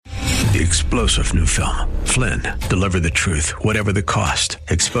The explosive new film, Flynn, deliver the truth, whatever the cost,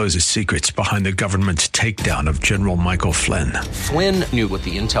 exposes secrets behind the government's takedown of General Michael Flynn. Flynn knew what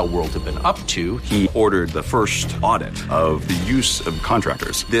the intel world had been up to. He ordered the first audit of the use of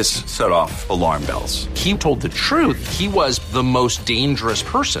contractors. This set off alarm bells. He told the truth. He was the most dangerous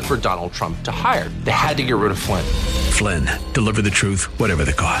person for Donald Trump to hire. They had to get rid of Flynn. Flynn, deliver the truth, whatever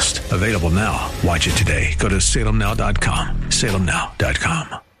the cost. Available now. Watch it today. Go to salemnow.com.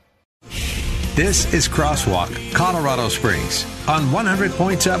 salemnow.com. This is Crosswalk, Colorado Springs, on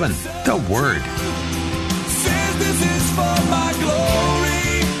 100.7, The Word. Says this is for my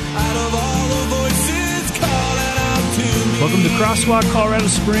glory, out of all the voices calling out to me. Welcome to Crosswalk, Colorado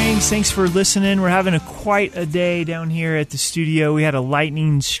Springs. Thanks for listening. We're having quite a day down here at the studio. We had a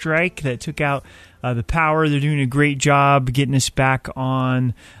lightning strike that took out the power. They're doing a great job getting us back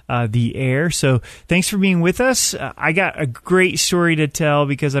on the air. So thanks for being with us. I got a great story to tell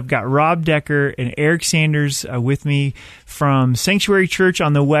because I've got Rob Decker and Eric Sanders with me from Sanctuary Church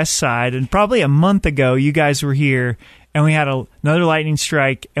on the west side. And probably a month ago, you guys were here and we had another lightning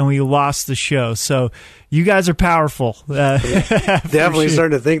strike and we lost the show. So you guys are powerful. Definitely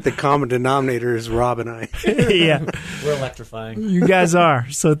starting to think the common denominator is Rob and I. Yeah. We're electrifying. You guys are.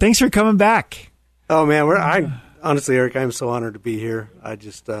 So thanks for coming back. Oh man, honestly, Eric, I'm so honored to be here. I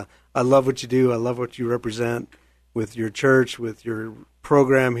love what you do. I love what you represent with your church, with your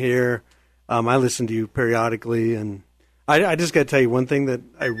program here. I listen to you periodically, and I just got to tell you one thing that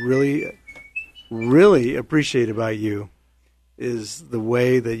I really, really appreciate about you is the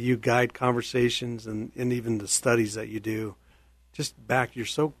way that you guide conversations and even the studies that you do. Just you're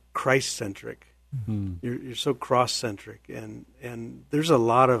so Christ-centric. Mm-hmm. You're so cross-centric, and there's a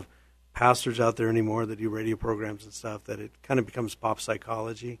lot of pastors out there anymore that do radio programs and stuff that it kind of becomes pop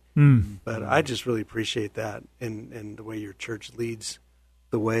psychology. But I just really appreciate that and the way your church leads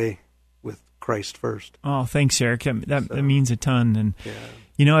the way with Christ first. Oh, thanks, Eric. That means a ton. And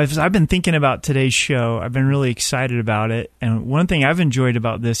you know, as I've been thinking about today's show, I've been really excited about it. And one thing I've enjoyed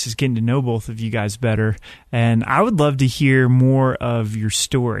about this is getting to know both of you guys better. And I would love to hear more of your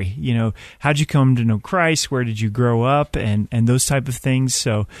story. You know, how'd you come to know Christ? Where did you grow up? And those type of things.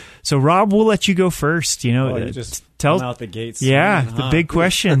 So Rob, we'll let you go first. You know, you just come out the gates. Yeah, the big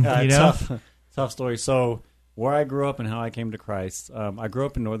question. You know, tough story. So where I grew up and how I came to Christ. I grew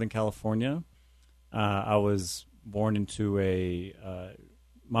up in Northern California. I was born into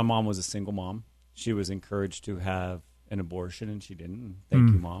my mom was a single mom. She was encouraged to have an abortion, and she didn't.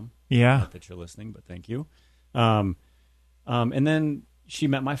 Thank you, Mom. Yeah. Not that you're listening, but thank you. And then she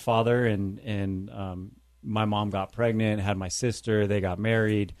met my father, and my mom got pregnant, had my sister. They got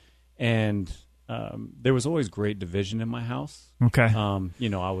married, and there was always great division in my house. Okay. You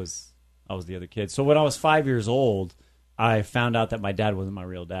know, I was the other kid. So when I was 5 years old, I found out that my dad wasn't my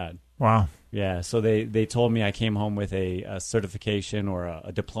real dad. Wow. Yeah, so they told me I came home with a certification or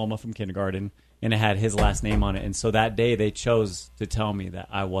a diploma from kindergarten, and it had his last name on it. And so that day they chose to tell me that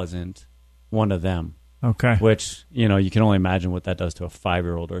I wasn't one of them. Okay. Which, you know, you can only imagine what that does to a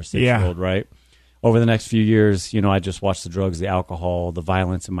 5-year-old or a 6-year-old, right? Over the next few years, you know, I just watched the drugs, the alcohol, the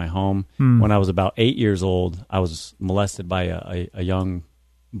violence in my home. When I was about 8 years old, I was molested by a young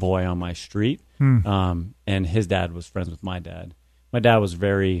boy on my street, and his dad was friends with my dad. My dad was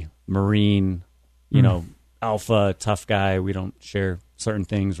very Marine, you know, alpha, tough guy. We don't share certain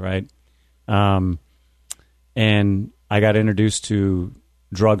things, right? And I got introduced to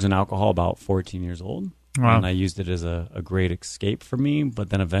drugs and alcohol about 14 years old. Wow. And I used it as a great escape for me. But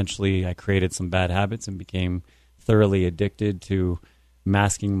then eventually I created some bad habits and became thoroughly addicted to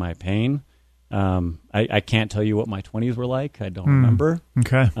masking my pain. I can't tell you what my 20s were like. I don't remember.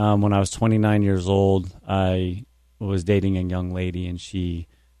 Okay. When I was 29 years old, I was dating a young lady, and she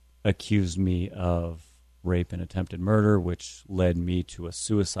accused me of rape and attempted murder, which led me to a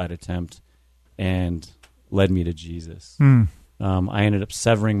suicide attempt and led me to Jesus. I ended up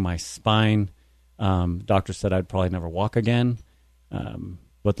severing my spine. Doctor said I'd probably never walk again,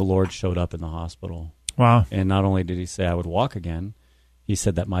 but the Lord showed up in the hospital. Wow. And not only did he say I would walk again, he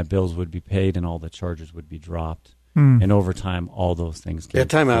said that my bills would be paid and all the charges would be dropped. And over time, all those things came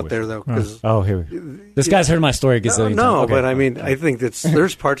time out there, though. Cause this guy's heard my story. No, but I mean, I think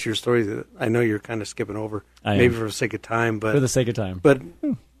there's parts of your story that I know you're kind of skipping over, maybe for the sake of time. But for the sake of time. But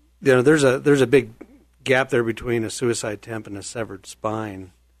you know, there's a big gap there between a suicide attempt and a severed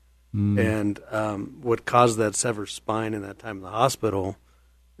spine. And what caused that severed spine in that time in the hospital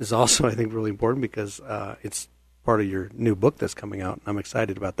is also, I think, really important because it's part of your new book that's coming out, and I'm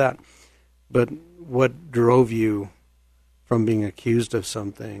excited about that. But what drove you from being accused of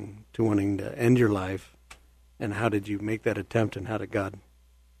something to wanting to end your life, and how did you make that attempt, and how did God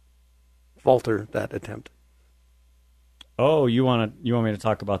falter that attempt. Oh, you want me to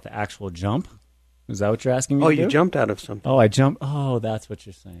talk about the actual jump? Is that what you're asking me? Oh, to you do? jumped out of something. Oh, I jumped. Oh, that's what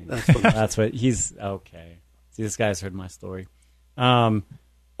you're saying. That's what he's okay. See, this guy's heard my story.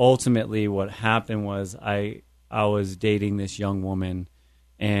 Ultimately, what happened was I was dating this young woman,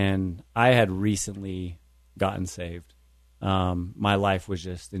 and I had recently gotten saved. My life was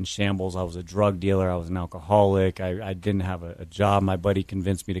just in shambles. I was a drug dealer. I was an alcoholic. I didn't have a job. My buddy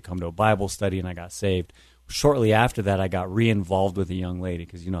convinced me to come to a Bible study, and I got saved. Shortly after that, I got re-involved with a young lady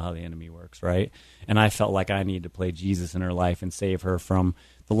because you know how the enemy works, right? And I felt like I needed to play Jesus in her life and save her from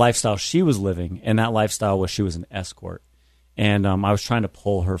the lifestyle she was living, and that lifestyle was she was an escort. And I was trying to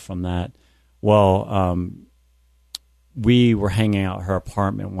pull her from that. Well, we were hanging out at her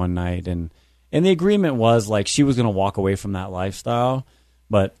apartment one night, and the agreement was like she was going to walk away from that lifestyle,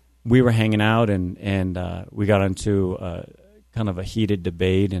 but we were hanging out, and we got into kind of a heated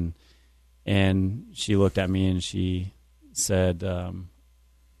debate, and she looked at me and she said, the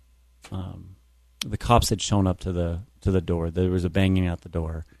cops had shown up to the door. There was a banging at the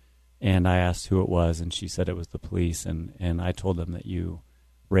door, and I asked who it was, and she said it was the police, and I told them that you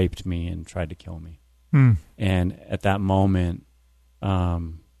raped me and tried to kill me. And at that moment,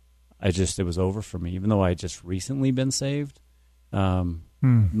 it was over for me. Even though I had just recently been saved,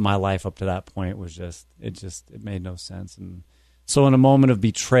 my life up to that point was it made no sense. And so in a moment of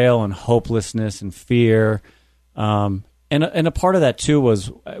betrayal and hopelessness and fear, and a part of that too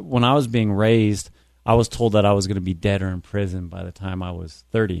was when I was being raised, I was told that I was going to be dead or in prison by the time I was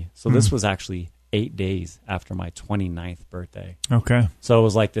 30. So this was actually 8 days after my 29th birthday. Okay. So it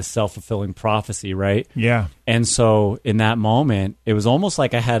was like this self-fulfilling prophecy, right? Yeah. And so in that moment, it was almost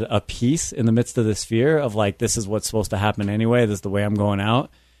like I had a peace in the midst of this fear of like, this is what's supposed to happen anyway. This is the way I'm going out.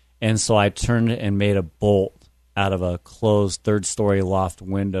 And so I turned and made a bolt out of a closed third-story loft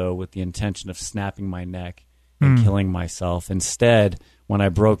window with the intention of snapping my neck and killing myself. Instead, when I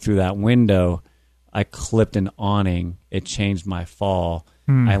broke through that window, I clipped an awning. It changed my fall.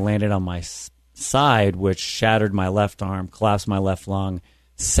 I landed on my side, which shattered my left arm, collapsed my left lung,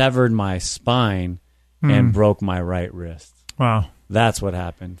 severed my spine, and broke my right wrist. Wow. That's what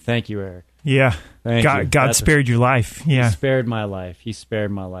happened. Thank you, Eric. Yeah. Thank you. God spared your life. Yeah. He spared my life. He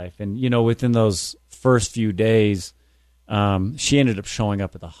spared my life. And, within those first few days, she ended up showing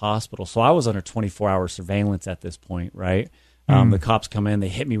up at the hospital. So I was under 24-hour surveillance at this point, right? The cops come in. They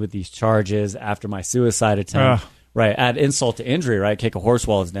hit me with these charges after my suicide attempt. Right. Add insult to injury, right? Kick a horse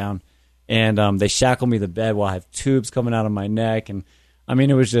while it's down. And they shackle me to the bed while I have tubes coming out of my neck. And, I mean,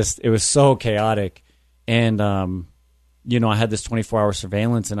 it was so chaotic. And, I had this 24-hour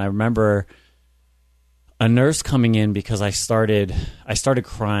surveillance, and I remember a nurse coming in because I started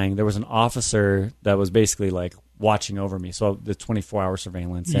crying. There was an officer that was basically like watching over me. So the 24-hour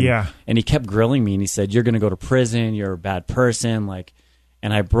surveillance. And he kept grilling me, and he said, "You're going to go to prison. You're a bad person."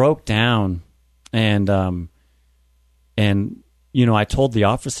 And I broke down, and I told the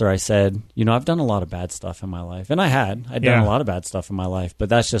officer, I said, I've done a lot of bad stuff in my life. And I'd done a lot of bad stuff in my life, but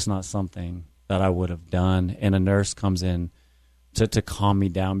that's just not something that I would have done. And a nurse comes in to calm me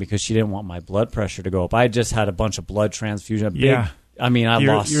down because she didn't want my blood pressure to go up. I just had a bunch of blood transfusion. Your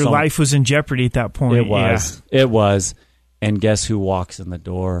life was in jeopardy at that point. It was. Yeah. It was. And guess who walks in the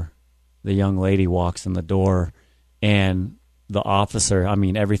door? The young lady walks in the door, and the officer,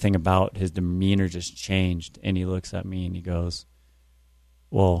 everything about his demeanor just changed. And he looks at me and he goes,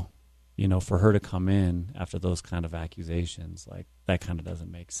 "Well, for her to come in after those kind of accusations, like that kind of doesn't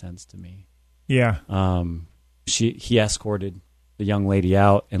make sense to me." Yeah. He escorted the young lady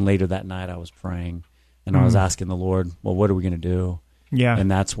out, and later that night I was praying, and I was asking the Lord, "Well, what are we going to do?" Yeah. And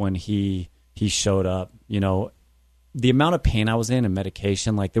that's when he showed up. The amount of pain I was in and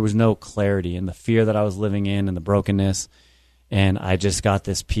medication, like there was no clarity, and the fear that I was living in and the brokenness, and I just got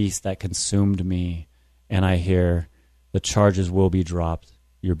this peace that consumed me, and I hear, "The charges will be dropped,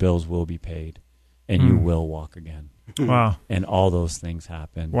 your bills will be paid, and you will walk again." Wow. And all those things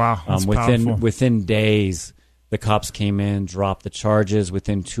happened. Wow. That's powerful. Within days, the cops came in, dropped the charges.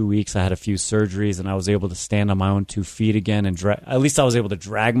 Within 2 weeks, I had a few surgeries, and I was able to stand on my own 2 feet again. And at least I was able to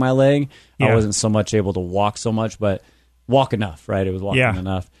drag my leg. Yeah. I wasn't so much able to walk so much, but walk enough, right? It was walking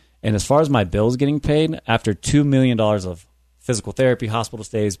enough. And as far as my bills getting paid, after $2 million of physical therapy, hospital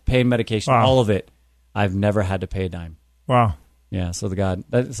stays, pain medication, all of it, I've never had to pay a dime. Wow. Yeah,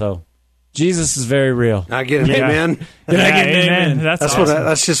 so Jesus is very real. I get an amen. I get an amen. That's awesome.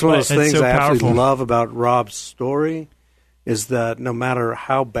 That's just one of those things so I absolutely powerful. love about Rob's story is that no matter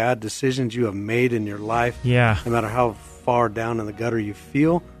how bad decisions you have made in your life, no matter how far down in the gutter you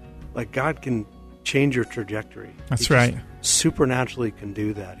feel, like God can change your trajectory. That's He right. just supernaturally can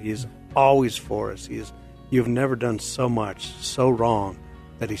do that. He is always for us. You've never done so much, so wrong,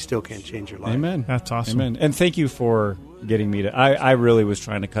 that he still can't change your life. Amen. That's awesome. Amen. And thank you for getting me to. I really was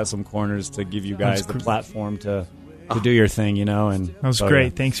trying to cut some corners to give you guys the platform to do your thing, And That was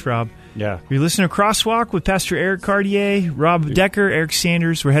great. Thanks, Rob. Yeah. You're listening to Crosswalk with Pastor Eric Cartier, Rob Decker, Eric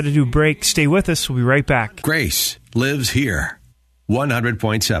Sanders. We're headed to a break. Stay with us. We'll be right back. Grace lives here.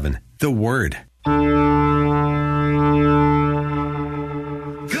 100.7 The Word. Good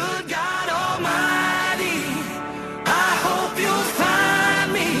God Almighty, I hope you'll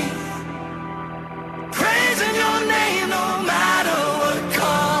find me praising your name no matter what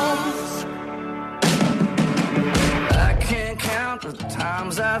comes. I can't count the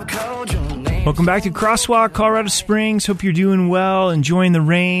times I've called your name. Welcome back to Crosswalk, Colorado Springs. Hope you're doing well, enjoying the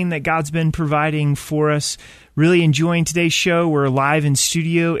rain that God's been providing for us. Really enjoying today's show. We're live in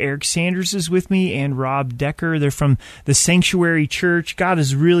studio. Eric Sanders is with me and Rob Decker. They're from the Sanctuary Church. God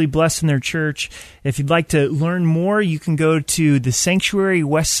is really blessing their church. If you'd like to learn more, you can go to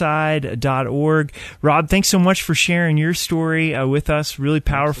thesanctuarywestside.org. Rob, thanks so much for sharing your story with us. Really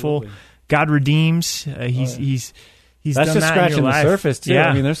powerful. Absolutely. God redeems. He's That's done just that scratching in your the life. surface, too. Yeah.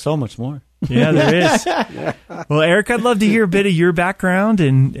 I mean, there's so much more. Yeah, there is. Well, Eric, I'd love to hear a bit of your background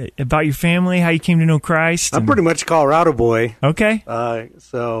and about your family, how you came to know Christ. I'm pretty much a Colorado boy. Okay.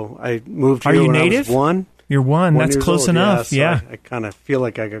 So I moved Are here you when native? I was one. You're one. That's years close old, enough. Yeah. So I kind of feel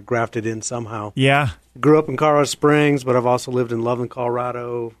like I got grafted in somehow. Yeah. Grew up in Colorado Springs, but I've also lived in Loveland,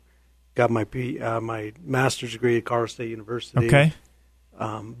 Colorado. Got my my master's degree at Colorado State University. Okay.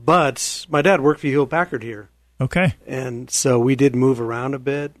 But my dad worked for Hewlett Packard here. Okay. And so we did move around a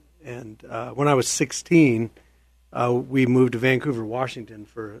bit. And when I was 16, we moved to Vancouver, Washington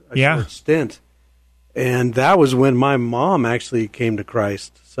for a short stint. And that was when my mom actually came to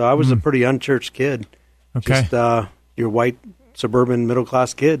Christ. So I was a pretty unchurched kid. Okay. Just your white suburban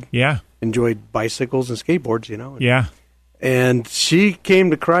middle-class kid. Yeah. Enjoyed bicycles and skateboards, Yeah. And she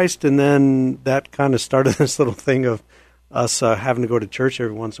came to Christ, and then that kind of started this little thing of us having to go to church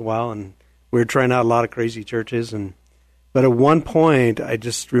every once in a while. And we were trying out a lot of crazy churches. But at one point, I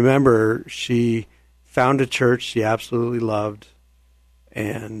just remember she found a church she absolutely loved,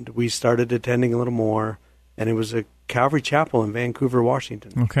 and we started attending a little more, and it was a Calvary Chapel in Vancouver,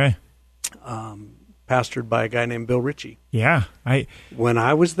 Washington. Okay. Pastored by a guy named Bill Ritchie. Yeah. When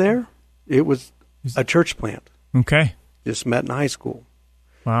I was there, it was a church plant. Okay. Just met in high school.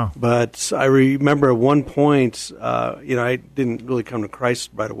 Wow. But I remember at one point, I didn't really come to Christ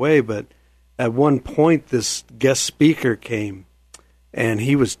right away, but at one point, this guest speaker came, and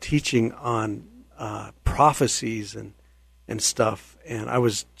he was teaching on prophecies and stuff, and I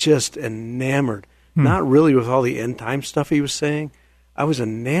was just enamored. Not really with all the end time stuff he was saying. I was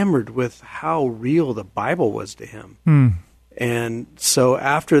enamored with how real the Bible was to him. And so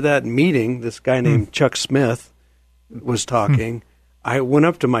after that meeting, this guy named Chuck Smith was talking. I went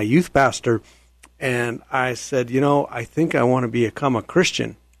up to my youth pastor, and I said, I think I want to become a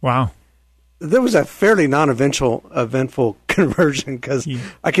Christian. Wow. There was a fairly eventful conversion because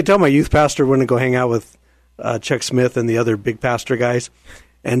I could tell my youth pastor wanted to go hang out with Chuck Smith and the other big pastor guys.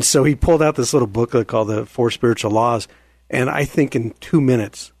 And so he pulled out this little booklet called The Four Spiritual Laws. And I think in 2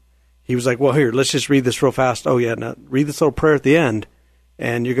 minutes, he was like, well, here, let's just read this real fast. Oh, yeah, now read this little prayer at the end,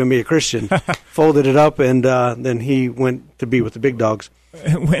 and you're going to be a Christian. Folded it up, and then he went to be with the big dogs.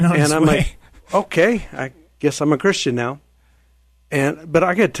 Went on his I'm way. like, okay, I guess I'm a Christian now. But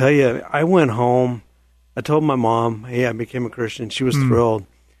I got to tell you, I went home. I told my mom, hey, I became a Christian. She was thrilled.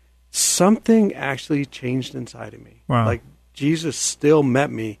 Something actually changed inside of me. Wow. Like Jesus still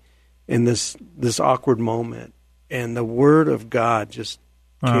met me in this awkward moment, and the Word of God just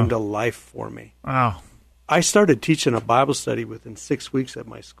came to life for me. Wow. I started teaching a Bible study within 6 weeks at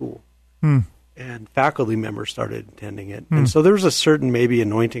my school, and faculty members started attending it. And so there was a certain maybe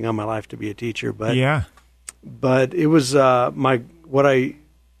anointing on my life to be a teacher, but it was the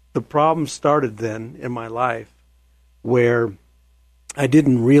problem started then in my life where I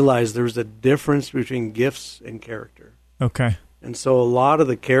didn't realize there was a difference between gifts and character. Okay. And so a lot of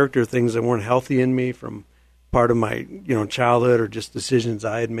the character things that weren't healthy in me from part of my childhood or just decisions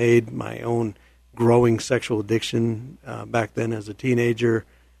I had made, my own growing sexual addiction back then as a teenager,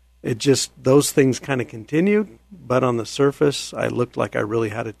 those things kind of continued. But on the surface, I looked like I really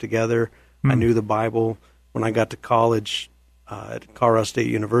had it together. I knew the Bible. When I got to college at Colorado State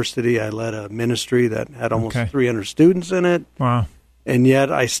University, I led a ministry that had almost 300 students in it. Wow. And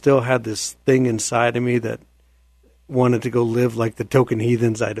yet I still had this thing inside of me that wanted to go live like the token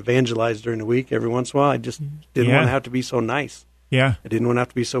heathens I'd evangelize during the week every once in a while. I just didn't want to have to be so nice. Yeah. I didn't want to have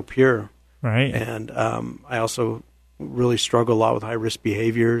to be so pure. Right. And I also really struggle a lot with high-risk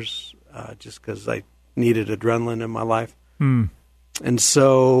behaviors just because I needed adrenaline in my life. And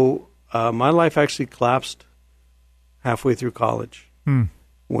so my life actually collapsed halfway through college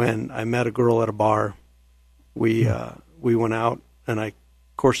when I met a girl at a bar. We went out, and I,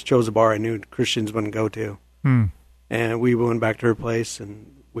 of course, chose a bar I knew Christians wouldn't go to. And we went back to her place,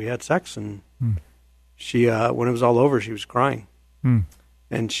 and we had sex. And she, when it was all over, she was crying.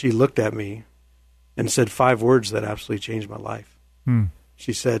 And she looked at me and said 5 words that absolutely changed my life.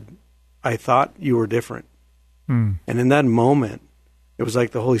 She said, "I thought you were different." And in that moment, it was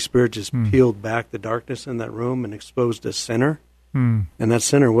like the Holy Spirit just peeled back the darkness in that room and exposed a sinner. And that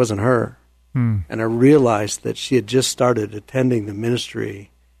sinner wasn't her. And I realized that she had just started attending the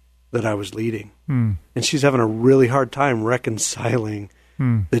ministry that I was leading. And she's having a really hard time reconciling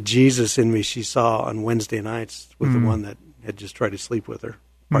the Jesus in me she saw on Wednesday nights with the one that had just tried to sleep with her.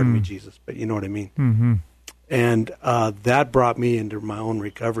 Pardon me, Jesus, but you know what I mean. And that brought me into my own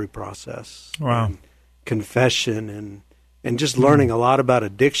recovery process. Wow. And confession and just learning a lot about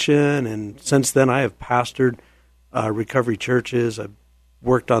addiction. And since then, I have pastored recovery churches. I've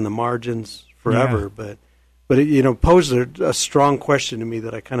worked on the margins forever, but it posed a strong question to me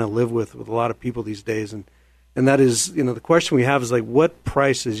that I kind of live with a lot of people these days, and that is, the question we have is like, what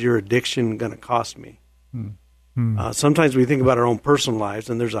price is your addiction going to cost me? Sometimes we think about our own personal lives,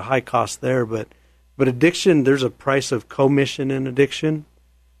 and there's a high cost there, but addiction, there's a price of commission in addiction,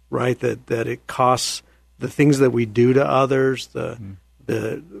 right? That it costs the things that we do to others, the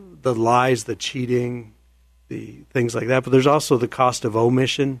lies, the cheating, the things like that. But there's also the cost of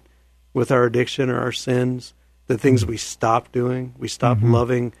omission with our addiction or our sins, the things we stop doing. We stop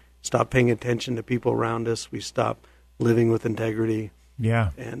loving, stop paying attention to people around us. We stop living with integrity. Yeah.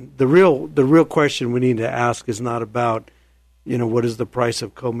 And the real question we need to ask is not about, what is the price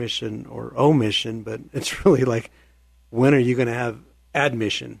of commission or omission, but it's really like, when are you going to have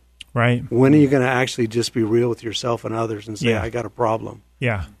admission? Right. When are you going to actually just be real with yourself and others and say, I got a problem?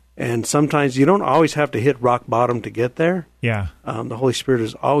 Yeah. And sometimes you don't always have to hit rock bottom to get there. Yeah. The Holy Spirit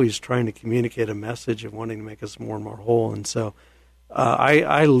is always trying to communicate a message and wanting to make us more and more whole. And so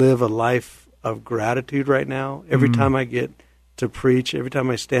I live a life of gratitude right now. Every time I get to preach, every time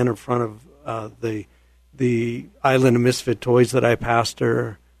I stand in front of the island of misfit toys that I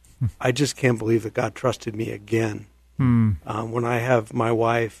pastor, I just can't believe that God trusted me again. When I have my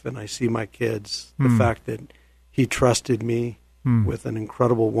wife and I see my kids, the fact that He trusted me with an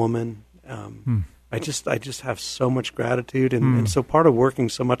incredible woman, I just have so much gratitude. And so part of working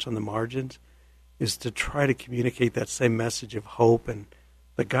so much on the margins is to try to communicate that same message of hope and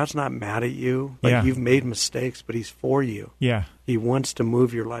that God's not mad at you. Like, you've made mistakes, but He's for you. Yeah. He wants to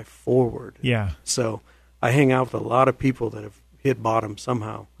move your life forward. Yeah. So I hang out with a lot of people that have hit bottom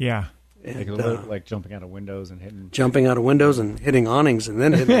somehow. Yeah. And, like a little bit like jumping out of windows and hitting awnings and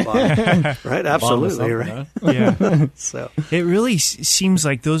then hitting the bottom. Right? Absolutely, right? Huh? Yeah. So it really seems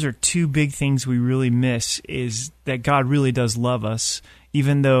like those are two big things we really miss, is that God really does love us,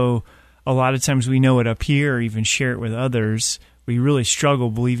 even though a lot of times we know it up here or even share it with others. We really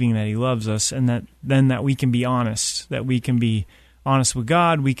struggle believing that He loves us, and that we can be honest, that we can be honest with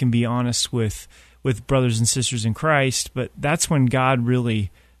God, we can be honest with brothers and sisters in Christ, but that's when God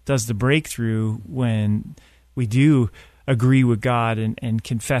really does the breakthrough, when we do agree with God and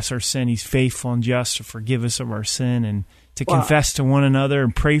confess our sin. He's faithful and just to forgive us of our sin and to confess to one another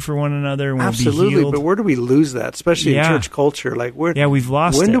and pray for one another, and we'll be healed. But where do we lose that, especially in church culture? Like, we've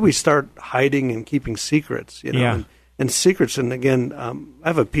lost it. When do we start hiding and keeping secrets? And secrets. And again, I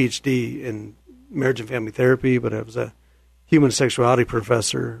have a PhD in marriage and family therapy, but I was a human sexuality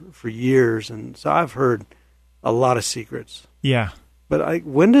professor for years, and so I've heard a lot of secrets. Yeah. But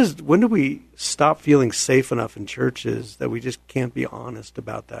when do we stop feeling safe enough in churches that we just can't be honest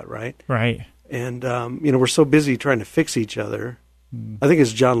about that, right? Right. And we're so busy trying to fix each other. I think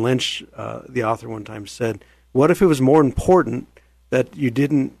as John Lynch, the author, one time said, "What if it was more important that we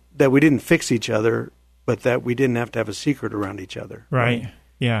didn't fix each other, but that we didn't have to have a secret around each other?" Right.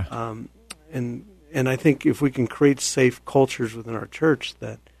 Yeah. And I think if we can create safe cultures within our church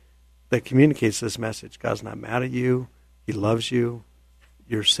that communicates this message, God's not mad at you, He loves you,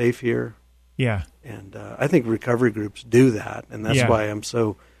 you're safe here. Yeah. And I think recovery groups do that, and that's why I'm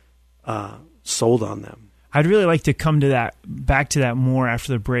so sold on them. I'd really like to come to back to that more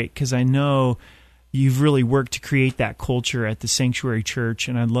after the break, because I know you've really worked to create that culture at the Sanctuary Church,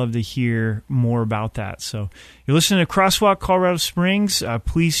 and I'd love to hear more about that. So you're listening to Crosswalk Colorado Springs.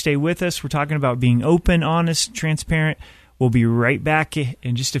 Please stay with us. We're talking about being open, honest, transparent. We'll be right back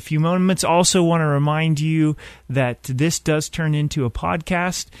in just a few moments. Also want to remind you that this does turn into a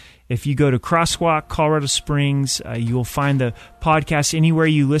podcast, If you go to Crosswalk Colorado Springs, you will find the podcast anywhere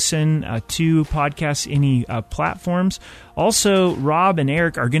you listen to podcasts, any platforms. Also, Rob and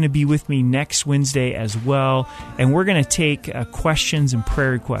Eric are going to be with me next Wednesday as well, and we're going to take questions and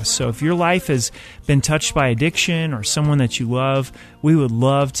prayer requests. So if your life has been touched by addiction or someone that you love, we would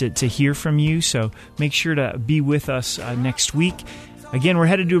love to hear from you. So make sure to be with us next week. Again, we're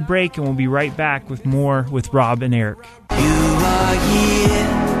headed to a break, and we'll be right back with more with Rob and Eric. You are here,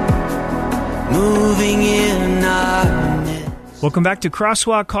 moving in our midst. Welcome back to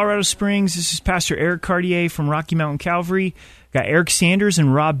Crosswalk Colorado Springs. This is Pastor Eric Cartier from Rocky Mountain Calvary. Got Eric Sanders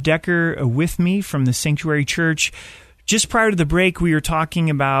and Rob Decker with me from the Sanctuary Church. Just prior to the break, we were talking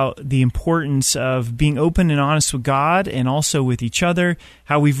about the importance of being open and honest with God and also with each other,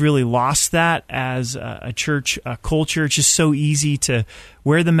 how we've really lost that as a church culture. It's just so easy to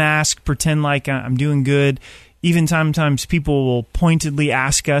wear the mask, pretend like I'm doing good. Even sometimes people will pointedly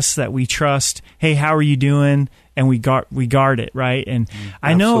ask us that we trust, hey, how are you doing? And we guard it, right? And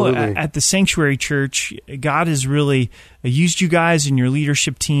I know at the Sanctuary Church, God has really used you guys and your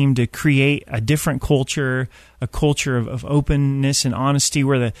leadership team to create a different culture, a culture of openness and honesty,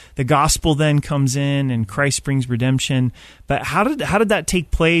 where the gospel then comes in and Christ brings redemption. But how did that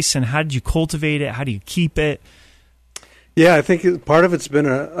take place, and how did you cultivate it? How do you keep it? Yeah, I think part of it's been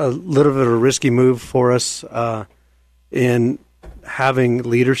a little bit of a risky move for us in having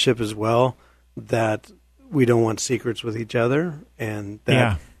leadership as well, that we don't want secrets with each other, and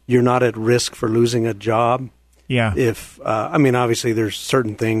that you're not at risk for losing a job. Yeah. If obviously there's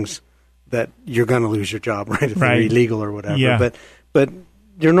certain things that you're going to lose your job, right? If they're illegal or whatever. Yeah. But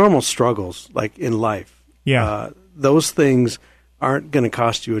your normal struggles, like in life, those things aren't going to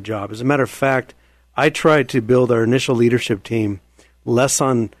cost you a job. As a matter of fact, I tried to build our initial leadership team less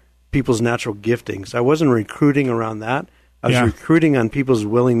on people's natural giftings. I wasn't recruiting around that. I was recruiting on people's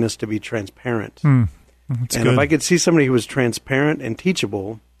willingness to be transparent. That's good. If I could see somebody who was transparent and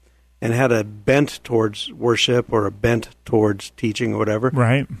teachable and had a bent towards worship or a bent towards teaching or whatever,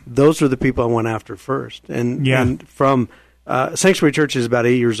 right, those are the people I went after first. And from Sanctuary Church is about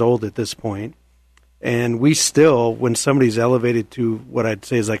 8 years old at this point, and we still, when somebody's elevated to what I'd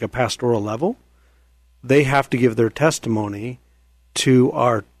say is like a pastoral level, they have to give their testimony to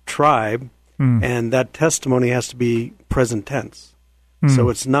our tribe, and that testimony has to be present tense. So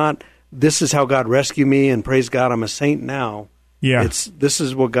it's not, this is how God rescued me, and praise God, I'm a saint now. Yeah. This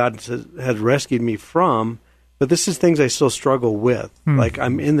is what God has rescued me from, but this is things I still struggle with. Like,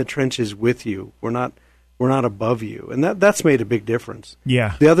 I'm in the trenches with you. We're not above you. And that's made a big difference.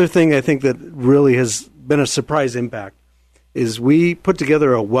 Yeah. The other thing I think that really has been a surprise impact is we put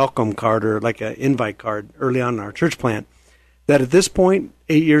together a welcome card, or like an invite card, early on in our church plant, that at this point,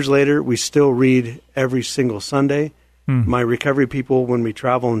 8 years later, we still read every single Sunday. My recovery people, when we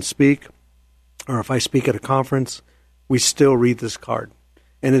travel and speak, or if I speak at a conference, we still read this card.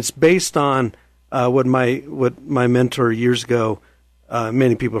 And it's based on what my mentor years ago,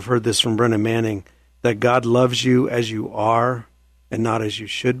 many people have heard this from Brennan Manning, that God loves you as you are and not as you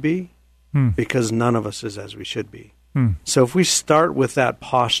should be, because none of us is as we should be. So if we start with that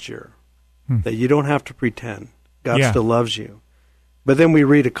posture, that you don't have to pretend, God still loves you. But then we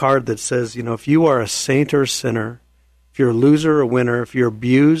read a card that says, if you are a saint or a sinner, if you're a loser or a winner, if you're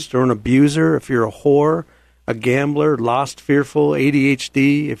abused or an abuser, if you're a whore, a gambler, lost, fearful,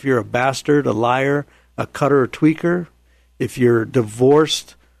 ADHD, if you're a bastard, a liar, a cutter or tweaker, if you're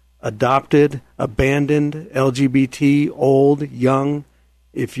divorced, adopted, abandoned, LGBT, old, young,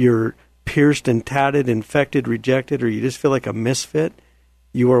 if you're pierced and tatted, infected, rejected, or you just feel like a misfit,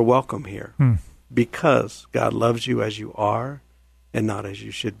 you are welcome here because God loves you as you are and not as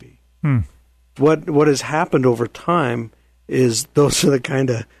you should be. What has happened over time is those are the kind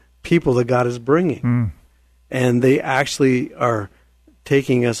of people that God is bringing. And they actually are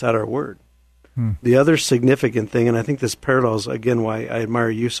taking us at our word. The other significant thing, and I think this parallels, again, why I admire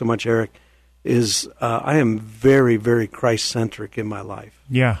you so much, Eric, is I am very, very Christ-centric in my life.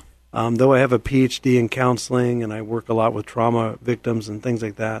 Yeah. Though I have a PhD in counseling and I work a lot with trauma victims and things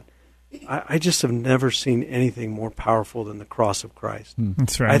like that, I just have never seen anything more powerful than the cross of Christ.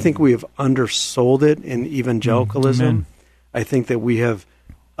 That's right. I think we have undersold it in evangelicalism. Amen. I think that we have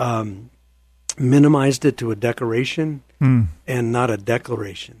minimized it to a decoration and not a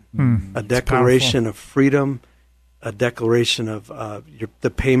declaration. A declaration of freedom, a declaration of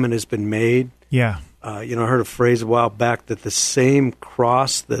the payment has been made. Yeah. I heard a phrase a while back that the same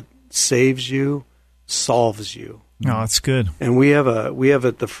cross that saves you solves you. Oh, that's good. And we have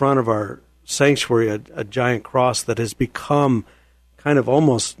at the front of our sanctuary a giant cross that has become kind of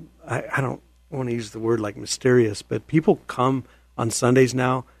almost, I don't want to use the word like mysterious, but people come on Sundays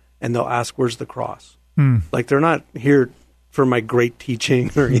now and they'll ask, "Where's the cross?" Like they're not here for my great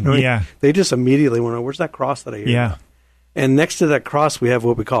teaching, or they just immediately want to know, "Where's that cross that I hear about?" And next to that cross, we have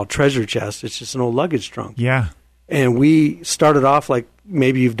what we call a treasure chest. It's just an old luggage trunk. Yeah. And we started off like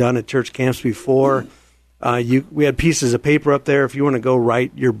maybe you've done at church camps before. We had pieces of paper up there. If you want to go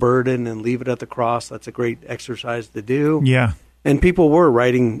write your burden and leave it at the cross, that's a great exercise to do. Yeah. And people were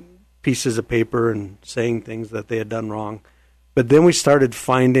writing pieces of paper and saying things that they had done wrong. But then we started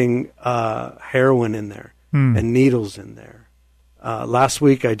finding heroin in there and needles in there. Last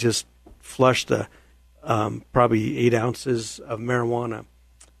week I just flushed probably 8 ounces of marijuana.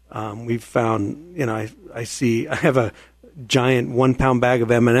 We've found, I have a giant 1-pound bag of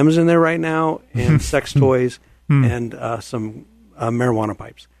M&Ms in there right now, and sex toys, and some marijuana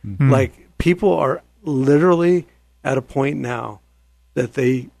pipes. Like, people are literally at a point now that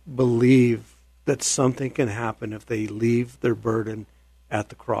they believe that something can happen if they leave their burden at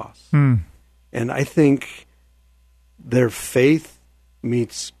the cross. And I think their faith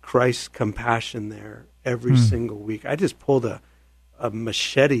meets Christ's compassion there every single week. I just pulled a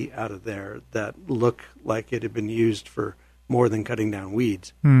machete out of there that looked like it had been used for more than cutting down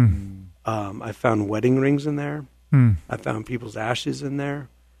weeds. I found wedding rings in there. I found people's ashes in there.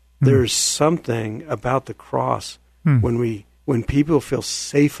 There's something about the cross when people feel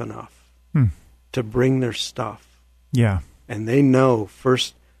safe enough to bring their stuff. Yeah. And they know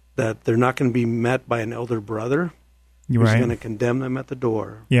first that they're not going to be met by an elder brother who's going to condemn them at the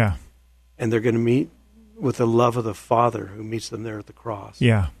door. Yeah. And they're going to meet with the love of the Father who meets them there at the cross.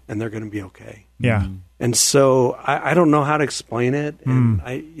 Yeah. And they're going to be okay. Yeah. And so I don't know how to explain it. And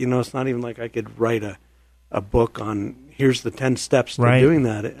it's not even like I could write a book on here's the 10 steps to doing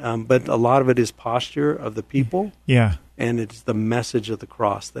that. But a lot of it is posture of the people. Yeah. And it's the message of the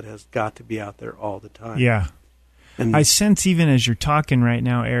cross that has got to be out there all the time. Yeah. And I sense even as you're talking right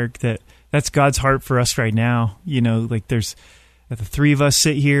now, Eric, that's God's heart for us right now. Like there's the 3 of us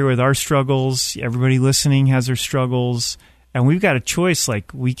sit here with our struggles. Everybody listening has their struggles. And we've got a choice.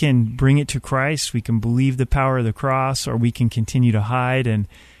 Like, we can bring it to Christ. We can believe the power of the cross, or we can continue to hide. And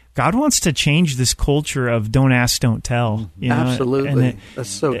God wants to change this culture of don't ask, don't tell. Absolutely. And that's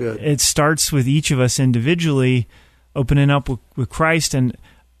so good. It starts with each of us individually opening up with Christ and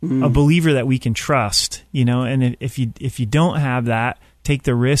a believer that we can trust. And if you don't have that, take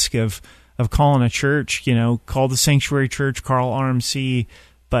the risk of calling a church, call the Sanctuary Church, call RMC,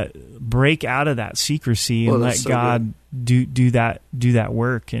 but break out of that secrecy and let God do that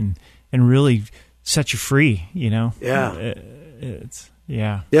work and really set you free, Yeah.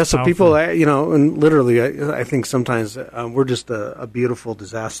 Yeah, so powerful. people, and literally, I think sometimes we're just a beautiful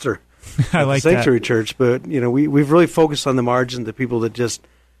disaster. I like Sanctuary that. Church, but, we've really focused on the margin, the people that just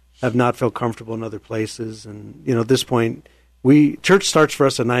have not felt comfortable in other places. And, at this point, church starts for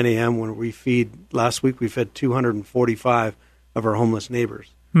us at 9 a.m. when we feed. Last week we fed 245 of our homeless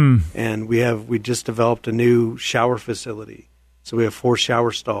neighbors, and we just developed a new shower facility. So we have 4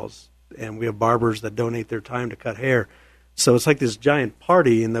 shower stalls, and we have barbers that donate their time to cut hair. So it's like this giant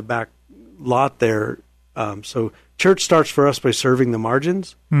party in the back lot there. So church starts for us by serving the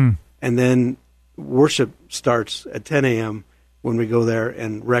margins, and then worship starts at 10 a.m. when we go there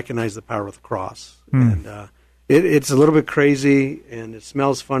and recognize the power of the cross. And it's a little bit crazy, and it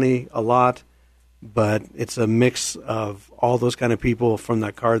smells funny a lot, but it's a mix of all those kind of people from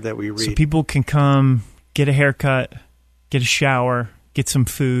that card that we read. So people can come, get a haircut, get a shower, get some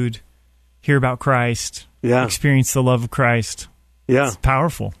food, hear about Christ, experience the love of Christ. Yeah. It's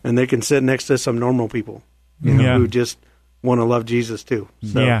powerful. And they can sit next to some normal people who just want to love Jesus too.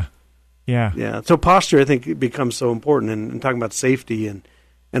 So, yeah. So posture, I think, becomes so important, and talking about safety and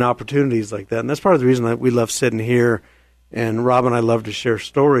opportunities like that. And that's part of the reason that we love sitting here, and Rob and I love to share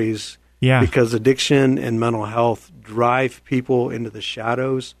stories. Yeah. Because addiction and mental health drive people into the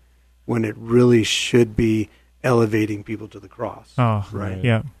shadows when it really should be elevating people to the cross. Oh, right.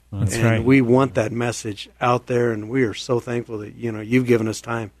 Yeah. That's and right. we want that message out there, and we are so thankful that you've given us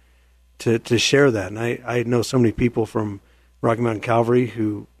time to share that. And I know so many people from Rocky Mountain Calvary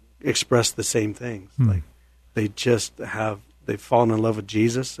who express the same things. Like they've fallen in love with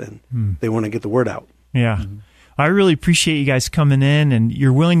Jesus, and they want to get the word out. Yeah. I really appreciate you guys coming in and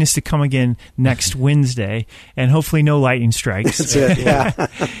your willingness to come again next Wednesday, and hopefully no lightning strikes. That's it, yeah.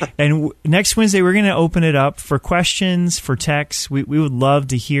 And next Wednesday, we're going to open it up for questions, for texts. We would love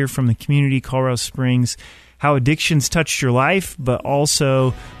to hear from the community, Colorado Springs, how addictions touched your life, but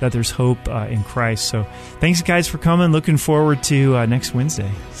also that there's hope in Christ. So thanks, guys, for coming. Looking forward to next Wednesday.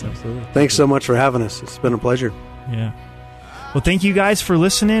 So, Thanks so much for having us. It's been a pleasure. Yeah. Well, thank you guys for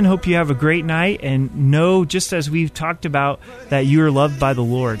listening. Hope you have a great night, and know, just as we've talked about, that you are loved by the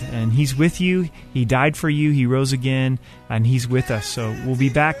Lord, and He's with you. He died for you. He rose again, and He's with us. So we'll be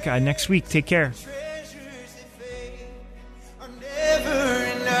back next week. Take care.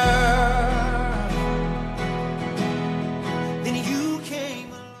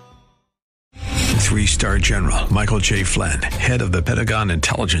 Three-star General Michael J. Flynn, head of the Pentagon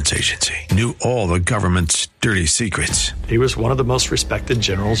Intelligence Agency, knew all the government's dirty secrets. He was one of the most respected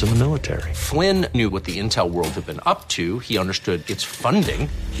generals in the military. Flynn knew what the intel world had been up to. He understood its funding.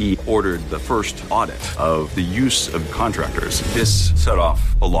 He ordered the first audit of the use of contractors. This set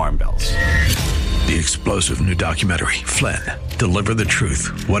off alarm bells. The explosive new documentary, Flynn, Deliver the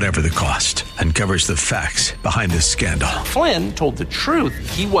Truth, Whatever the Cost, uncovers the facts behind this scandal. Flynn told the truth.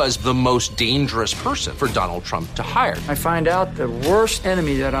 He was the most dangerous person for Donald Trump to hire. I find out the worst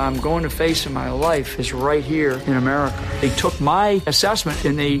enemy that I'm going to face in my life is right here in America. They took my assessment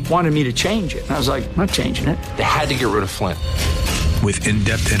and they wanted me to change it. And I was like, I'm not changing it. They had to get rid of Flynn. With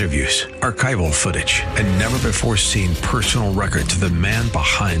in-depth interviews, archival footage, and never-before-seen personal records of the man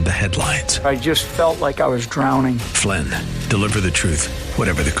behind the headlines. I just felt like I was drowning. Flynn, Deliver the Truth,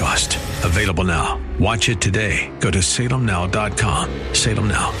 Whatever the Cost. Available now. Watch it today. Go to salemnow.com.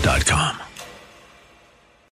 salemnow.com.